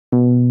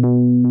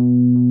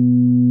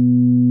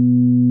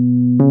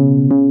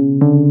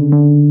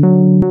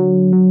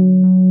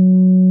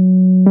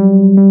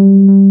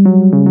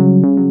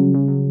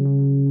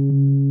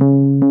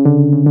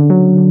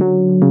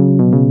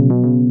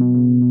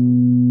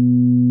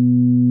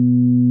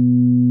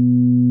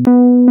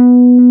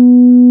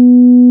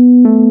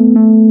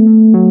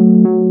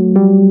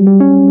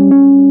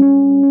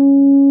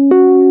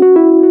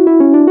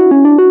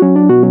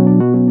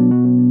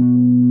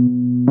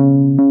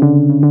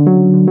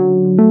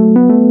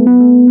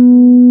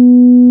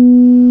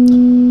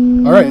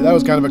That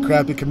was kind of a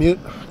crappy commute.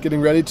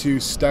 Getting ready to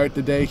start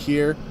the day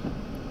here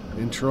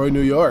in Troy,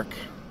 New York.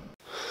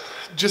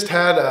 Just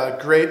had a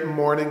great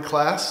morning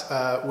class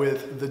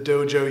with the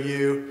Dojo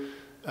U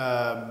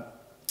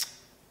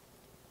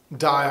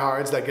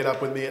diehards that get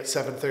up with me at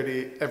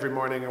 7:30 every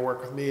morning and work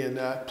with me, and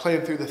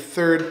playing through the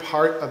third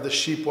part of the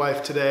Sheep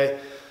Wife today.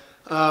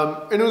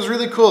 And it was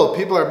really cool.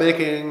 People are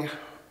making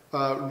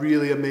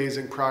really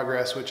amazing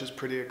progress, which is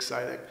pretty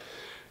exciting.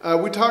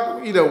 We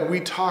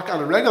talk on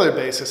a regular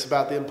basis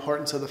about the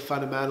importance of the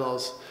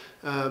fundamentals,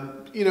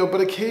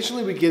 but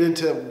occasionally we get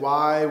into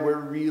why we're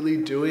really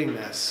doing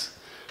this.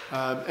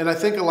 And I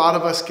think a lot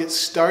of us get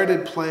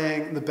started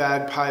playing the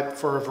bagpipe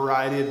for a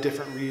variety of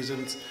different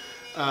reasons.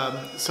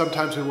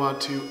 Sometimes we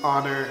want to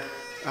honor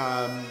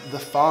the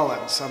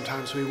fallen.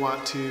 Sometimes we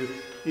want to,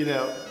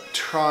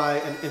 try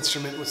an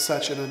instrument with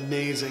such an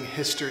amazing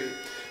history.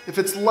 If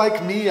it's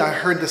like me, I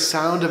heard the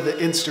sound of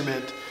the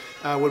instrument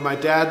when my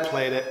dad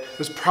played it. It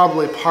was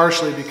probably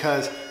partially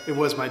because it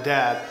was my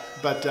dad,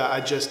 but I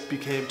just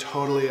became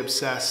totally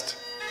obsessed,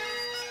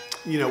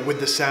 with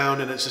the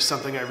sound, and it's just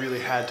something I really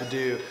had to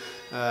do.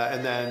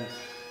 And then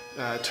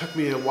it took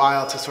me a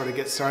while to sort of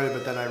get started,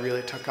 but then I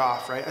really took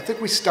off, right? I think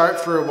we start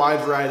for a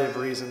wide variety of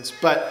reasons,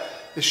 but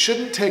it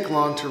shouldn't take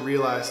long to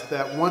realize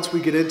that once we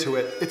get into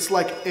it, it's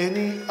like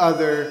any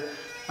other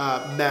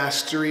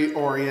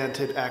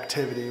mastery-oriented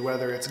activity,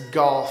 whether it's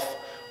golf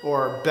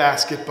or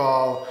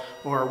basketball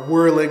or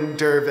whirling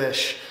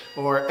dervish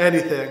or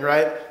anything,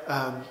 right?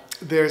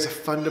 There's a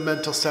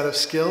fundamental set of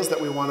skills that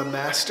we want to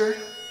master.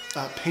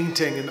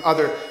 Painting and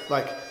other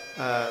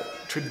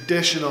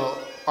traditional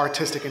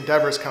artistic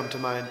endeavors come to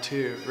mind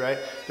too, right?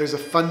 There's a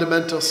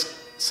fundamental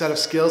set of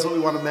skills that we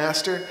want to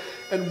master,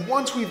 and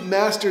once we've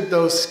mastered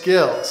those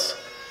skills,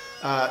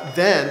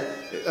 then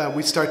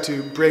we start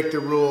to break the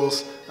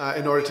rules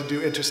in order to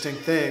do interesting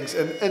things.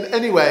 And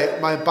anyway,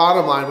 my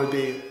bottom line would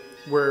be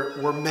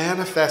we're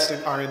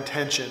manifesting our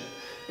intention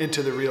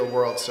into the real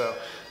world. So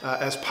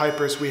as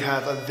pipers, we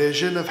have a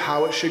vision of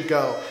how it should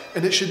go,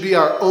 and it should be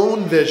our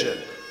own vision.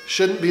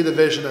 Shouldn't be the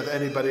vision of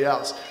anybody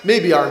else.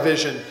 Maybe our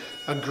vision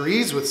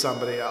agrees with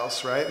somebody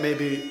else, right?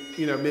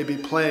 Maybe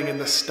playing in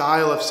the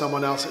style of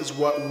someone else is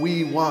what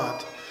we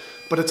want,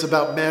 but it's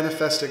about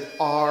manifesting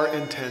our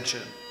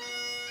intention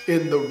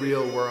in the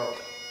real world,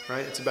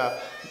 right? It's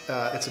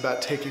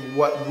about taking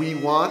what we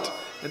want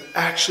and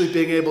actually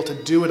being able to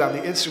do it on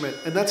the instrument.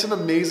 And that's an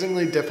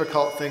amazingly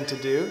difficult thing to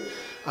do,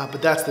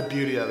 but that's the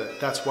beauty of it.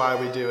 That's why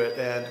we do it.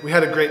 And we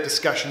had a great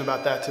discussion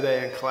about that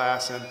today in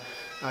class, and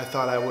I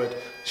thought I would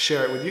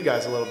share it with you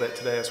guys a little bit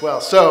today as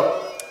well.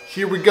 So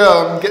here we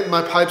go. I'm getting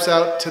my pipes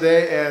out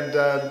today and,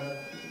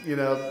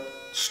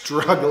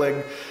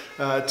 struggling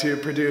to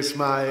produce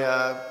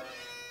my,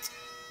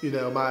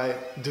 my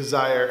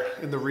desire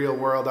in the real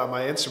world on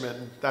my instrument.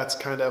 And that's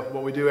kind of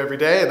what we do every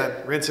day, and then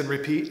rinse and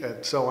repeat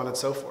and so on and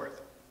so forth.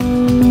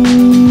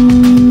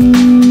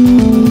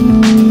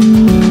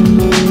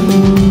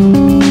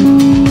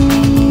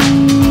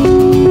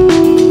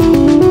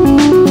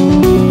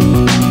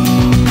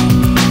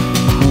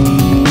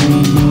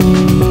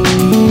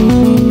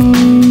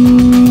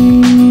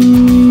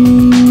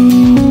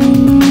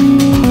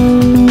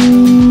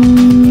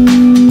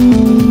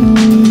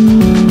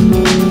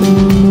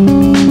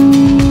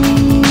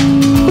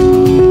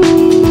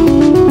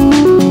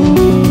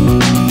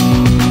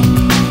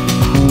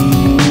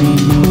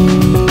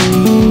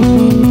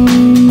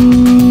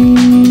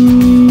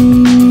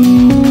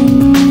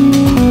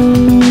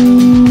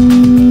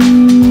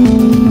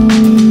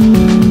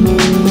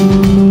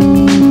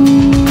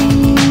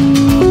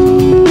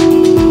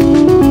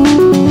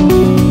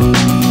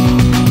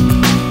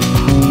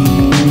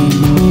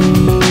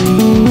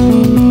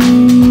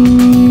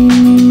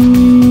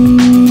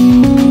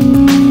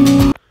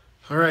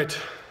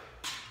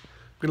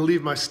 I'm going to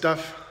leave my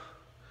stuff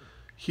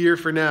here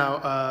for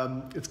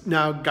now. It's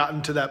now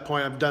gotten to that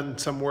point. I've done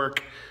some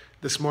work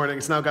this morning.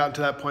 It's now gotten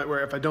to that point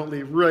where if I don't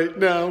leave right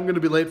now, I'm going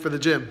to be late for the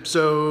gym.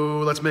 So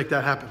let's make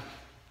that happen.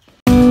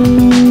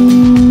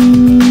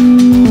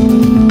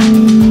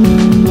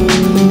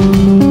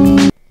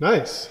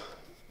 Nice.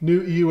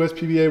 New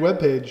EUSPBA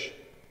webpage.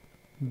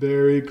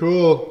 Very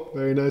cool.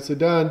 Very nicely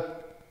done.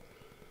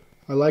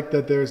 I like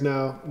that there's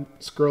now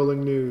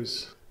scrolling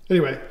news.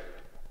 Anyway,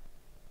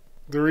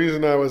 the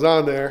reason I was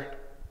on there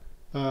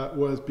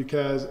was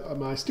because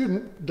my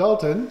student,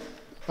 Dalton,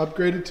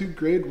 upgraded to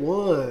grade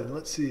 1.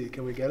 Let's see,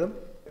 can we get him?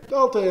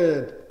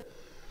 Dalton!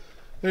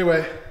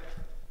 Anyway,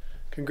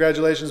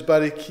 congratulations,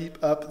 buddy.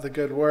 Keep up the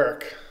good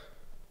work.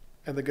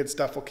 And the good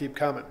stuff will keep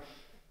coming.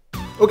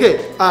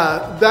 Okay,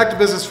 back to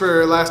business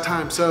for last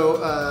time. So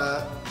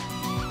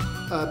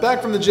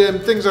back from the gym,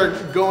 things are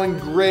going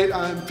great.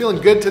 I'm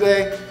feeling good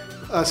today,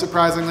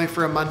 surprisingly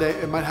for a Monday.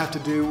 It might have to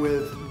do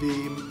with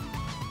the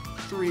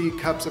 3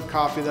 cups of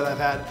coffee that I've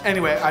had.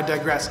 Anyway, I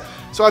digress.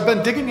 So I've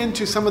been digging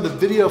into some of the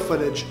video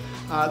footage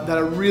that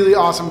a really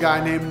awesome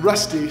guy named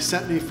Rusty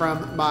sent me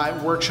from my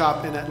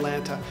workshop in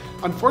Atlanta.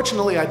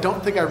 Unfortunately, I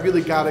don't think I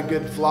really got a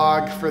good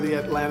vlog for the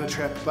Atlanta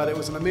trip, but it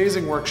was an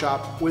amazing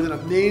workshop with an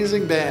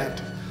amazing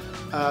band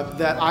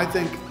that I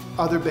think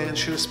other bands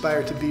should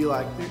aspire to be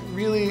like. They're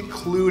really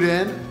clued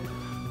in,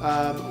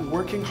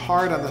 working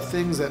hard on the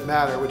things that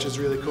matter, which is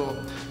really cool.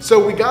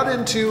 So we got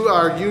into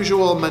our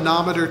usual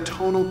manometer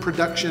tonal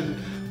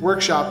production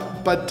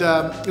workshop, but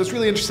it was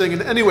really interesting.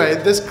 And anyway,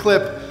 this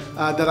clip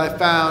that I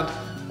found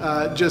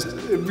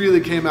it really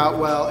came out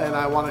well, and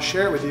I want to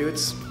share it with you.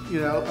 It's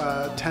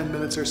 10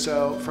 minutes or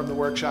so from the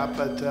workshop,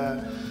 but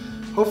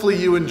hopefully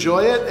you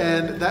enjoy it,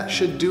 and that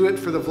should do it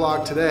for the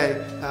vlog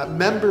today.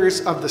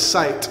 Members of the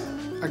site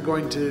are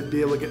going to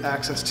be able to get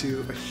access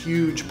to a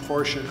huge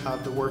portion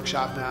of the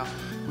workshop now,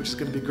 which is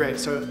going to be great.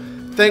 So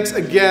thanks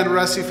again,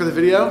 Rusty, for the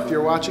video, if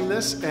you're watching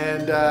this,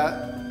 and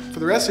for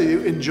the rest of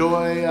you,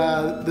 enjoy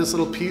this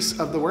little piece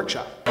of the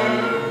workshop.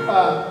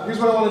 Here's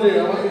what I want to do.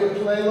 I want you to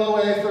play low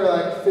A for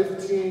like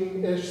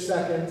 15-ish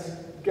seconds,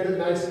 get it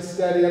nice and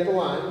steady at the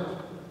line.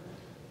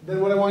 Then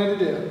what I want you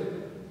to do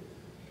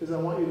is I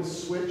want you to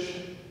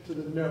switch to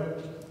the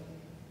note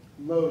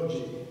low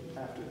G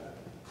after that.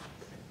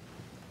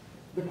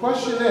 The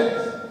question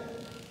is,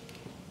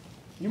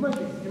 you might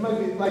be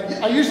like,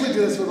 I usually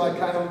do this with like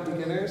kind of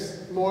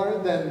beginners more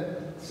than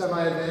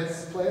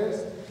semi-advanced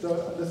players,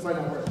 so this might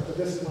not work, but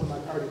this is one of my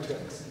party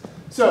tricks.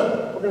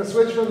 So we're going to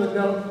switch from the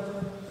note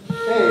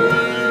A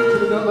to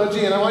the note low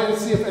G, and I want you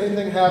to see if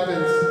anything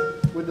happens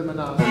with the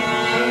manometer.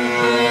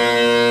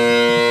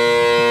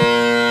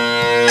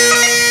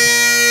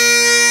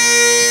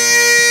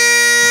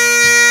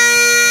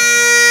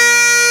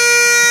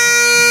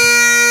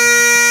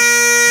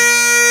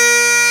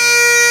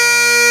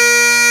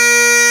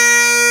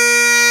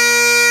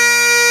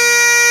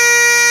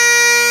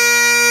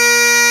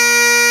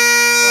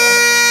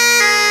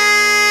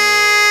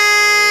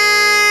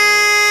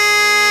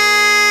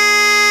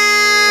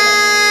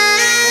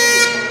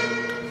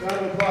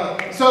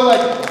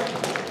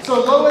 So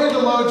low A to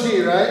low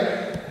G,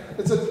 right?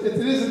 I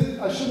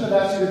shouldn't have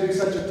asked you to do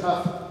such a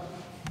tough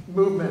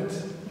movement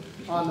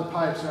on the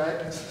pipes,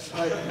 right?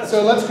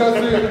 So let's go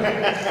through the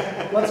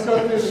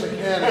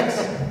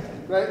mechanics,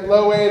 right?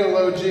 Low A to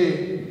low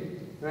G,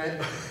 right?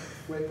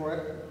 Wait for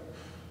it.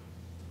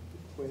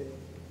 Wait. It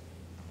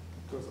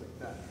goes like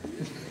that.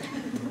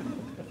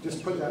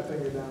 Just put that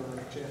finger down on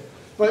the chair.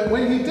 But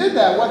when he did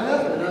that, what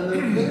happened on the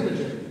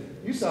imaging?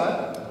 You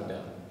saw it.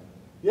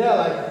 Yeah,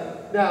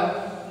 like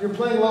now. You're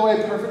playing low A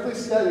perfectly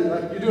steady,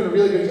 like you're doing a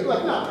really good job,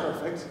 like not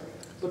perfect,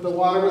 but the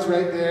water was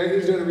right there, he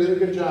was doing a really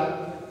good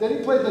job. Then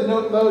he played the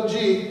note low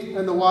G,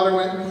 and the water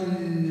went,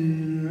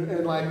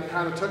 and like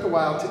kind of took a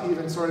while to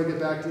even sort of get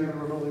back to even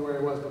remotely where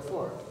it was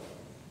before.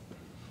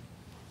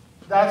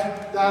 That's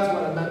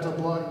what mental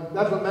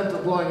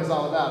blowing is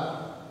all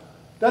about.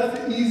 That's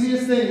the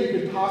easiest thing you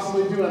could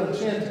possibly do on the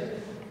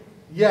chanter.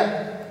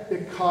 Yet,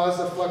 it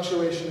caused a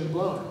fluctuation in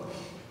blowing.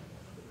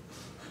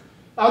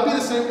 I'll be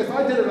the same, if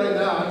I did it right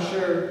now, I've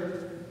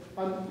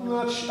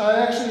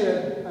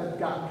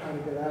gotten kind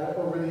of good at it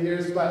over the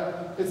years,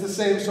 but it's the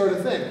same sort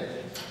of thing.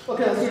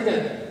 Okay, let's do it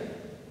again. It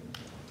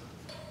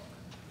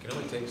can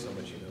only take so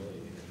much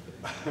humility.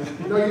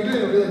 No, you're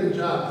doing a really good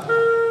job.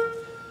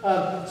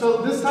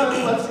 So this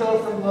time, let's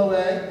go from low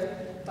A.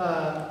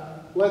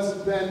 Let's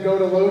then go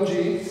to low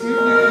G. See if you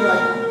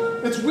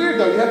can, it's weird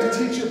though, you have to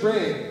teach your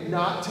brain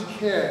not to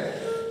care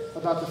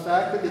about the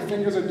fact that your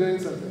fingers are doing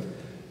something.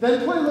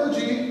 Then play low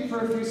G for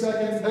a few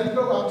seconds, then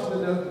go up to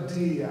the note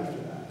D after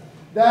that.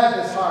 That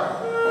is hard.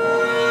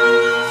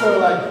 So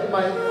like, it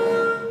might...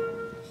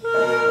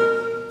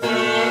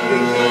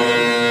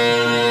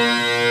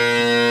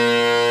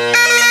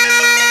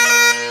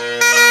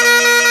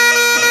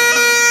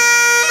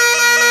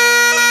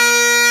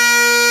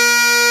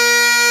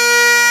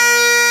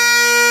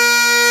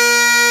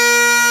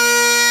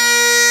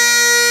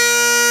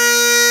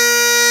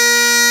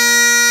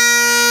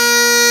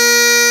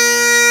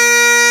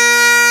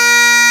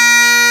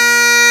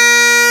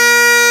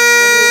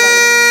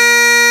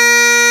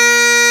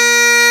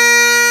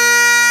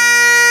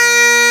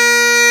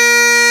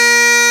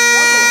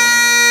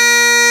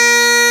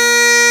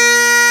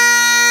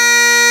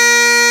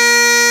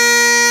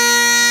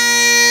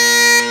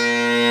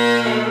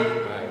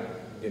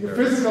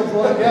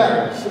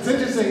 It's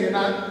interesting, you're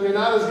not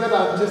as good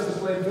on just the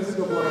plain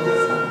physical blowing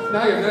this time.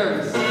 Now you're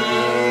nervous.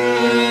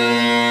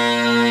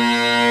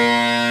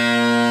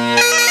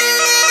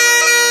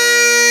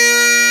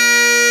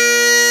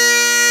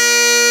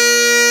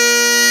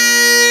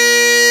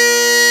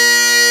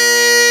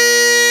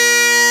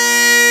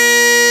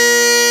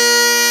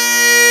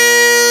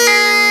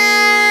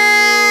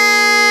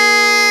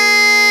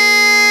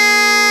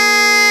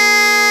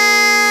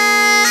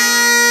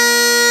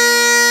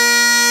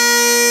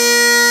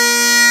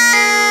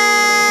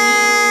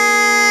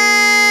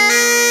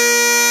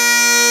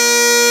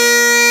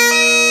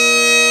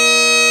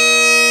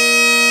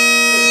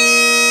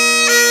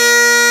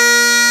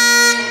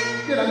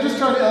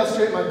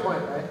 illustrate my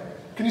point, right?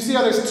 Can you see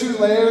how there's 2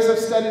 layers of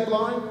steady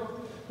blowing?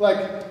 Like,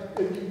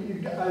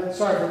 I'm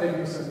sorry for making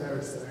you so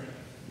nervous there.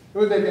 It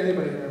would make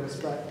anybody nervous,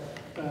 but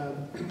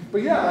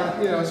yeah,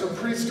 like, you know, so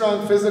pretty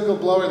strong physical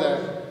blower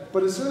there.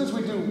 But as soon as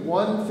we do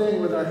one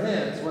thing with our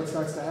hands, what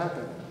starts to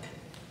happen?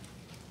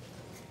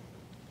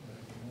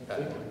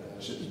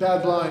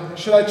 Bad blowing.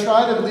 Should I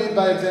try to lead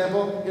by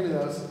example? Give me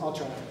those. I'll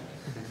try.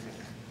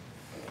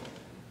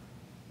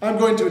 I'm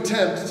going to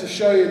attempt to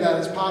show you that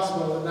it's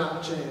possible to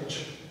not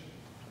change,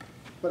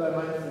 but I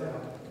might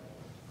fail.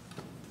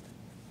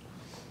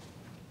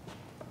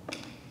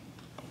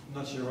 I'm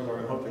not sure whether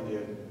I'm hoping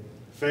you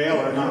fail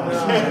or not.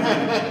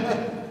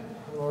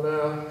 Oh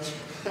no.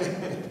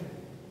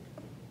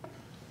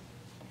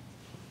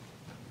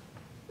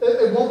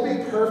 It won't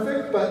be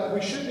perfect, but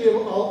we should be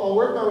able, I'll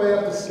work my way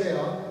up the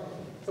scale,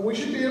 and we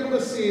should be able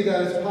to see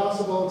that it's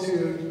possible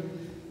to,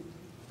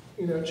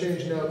 you know,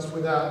 change notes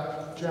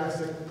without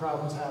drastic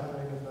problems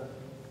happening in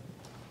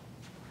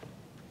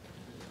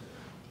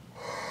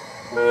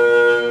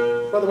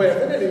the... By the way, I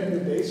think I need a new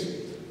bass reed.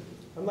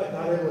 I'm like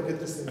not able to get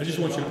this thing. I just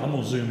want you, I'm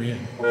gonna zoom in.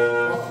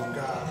 Oh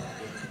God.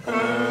 Zoom in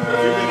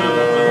on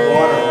the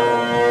water.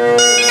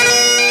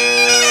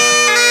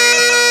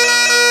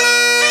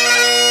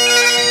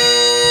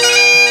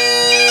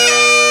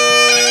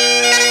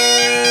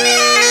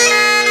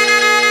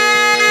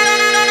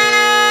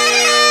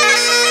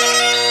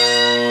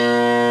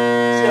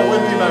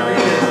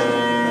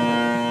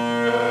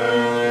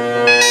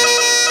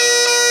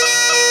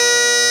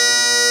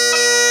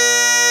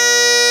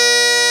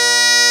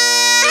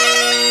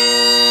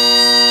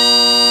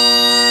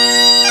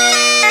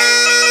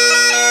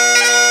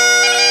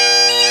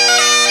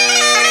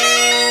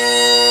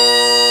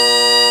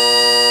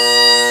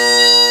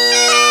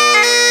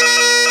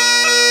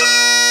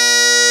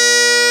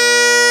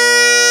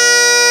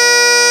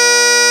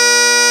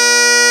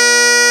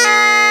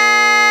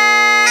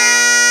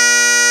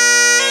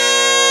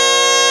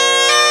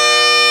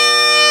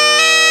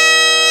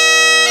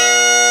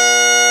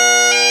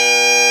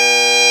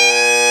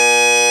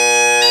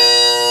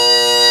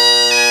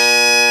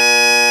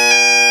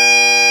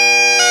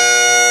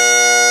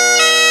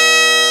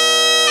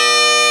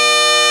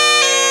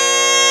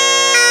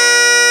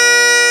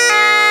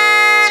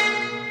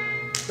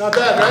 Not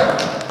bad, right?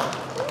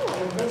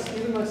 I'm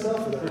even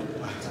myself for that.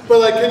 But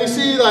like, can you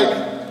see, like,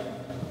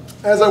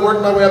 as I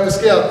work my way up the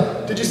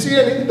scale, did you see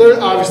any? There are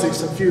obviously a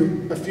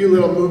few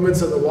little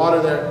movements of the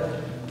water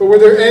there. But were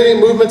there any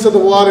movements of the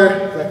water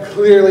that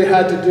clearly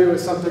had to do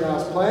with something I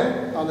was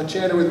playing on the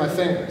chanter with my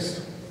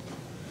fingers?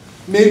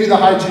 Maybe the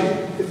high G,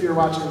 if you're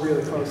watching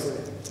really closely.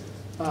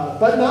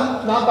 But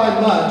not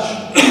by much.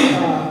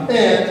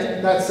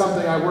 And that's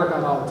something I work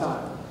on all the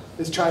time,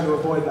 is trying to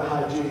avoid the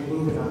high G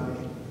moving on me.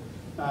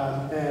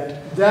 And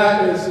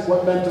that is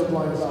what mental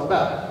blowing is all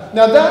about.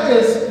 Now that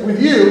is,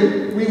 with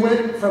you, we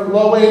went from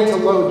low A to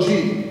low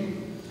G.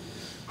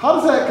 How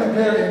does that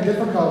compare in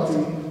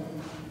difficulty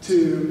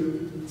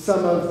to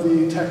some of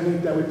the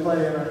technique that we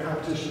play in our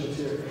competition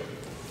material?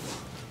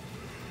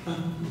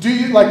 Do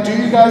you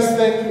guys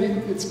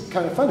think, it's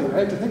kind of funny,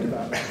 right, to think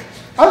about.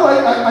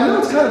 I know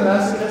it's kind of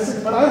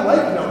masochistic, but I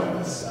like knowing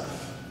this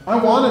stuff. I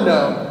want to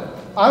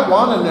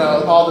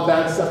know all the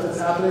bad stuff that's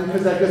happening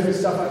because that gives me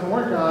stuff I can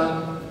work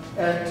on.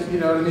 And you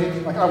know what I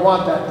mean? Like, I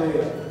want that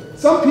data.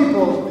 Some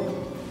people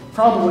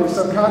probably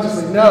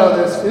subconsciously know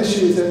there's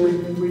issues and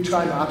we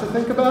try not to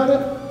think about it.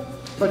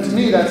 But to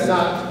me, that's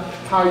not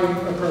how you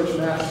approach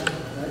mastery,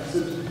 right? So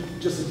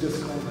just a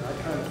disclaimer. I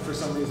kind of, for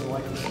some reason,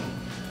 like this.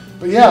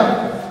 But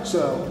yeah,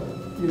 so,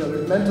 you know,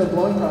 there's mental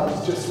blowing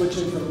problems just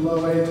switching from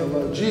low A to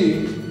low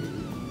G.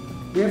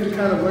 We have to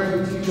kind of learn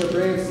to teach our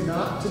brains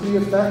not to be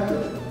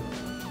affected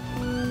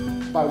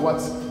by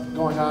what's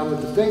going on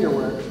with the finger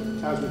work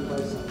as we play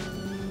something.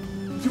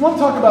 If you want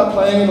to talk about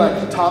playing like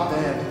the top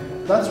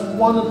band, that's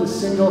one of the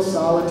single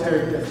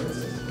solitary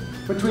differences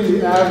between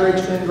the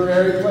average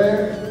Inverary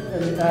player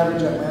and the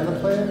average Atlanta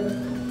player.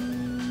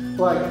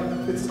 Like,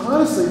 it's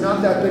honestly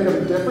not that big of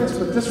a difference,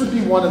 but this would be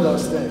one of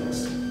those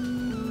things.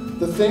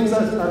 The things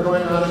that are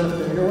going on in the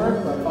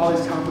fingerwork, like all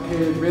these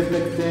complicated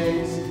rhythmic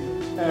things,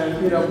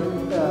 and you know,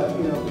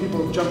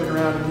 people jumping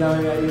around and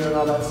yelling at you and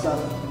all that stuff.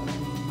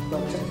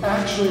 But to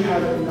actually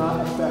have it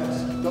not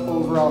affect the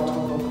overall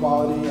tonal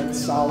quality and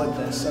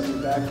solidness of your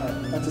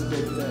bagpipe, that's a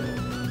big thing.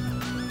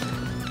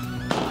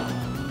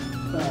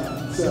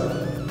 So,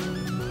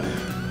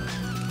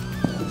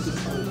 it's just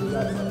funny because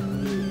that's like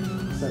me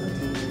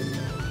 17 years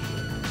ago.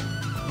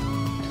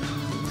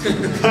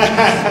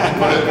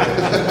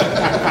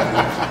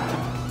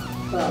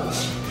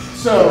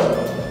 So,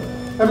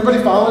 everybody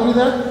following me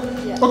there?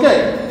 Yeah. Okay,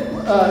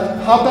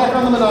 hop back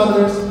on the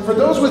manometers. For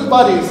those with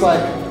buddies,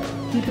 like,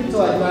 keep it to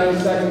like 90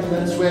 seconds and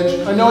then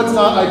switch. I know it's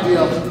not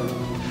ideal,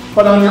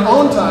 but on your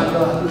own time,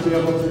 you'll have to be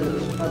able to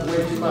have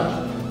way too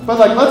much. But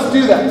like, let's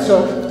do that.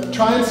 So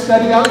try and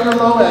steady out your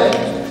low A,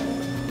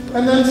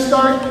 and then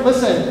start,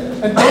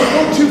 listen, and don't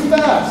go too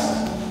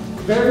fast.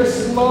 Very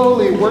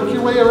slowly, work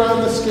your way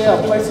around the scale,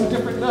 play some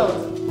different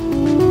notes.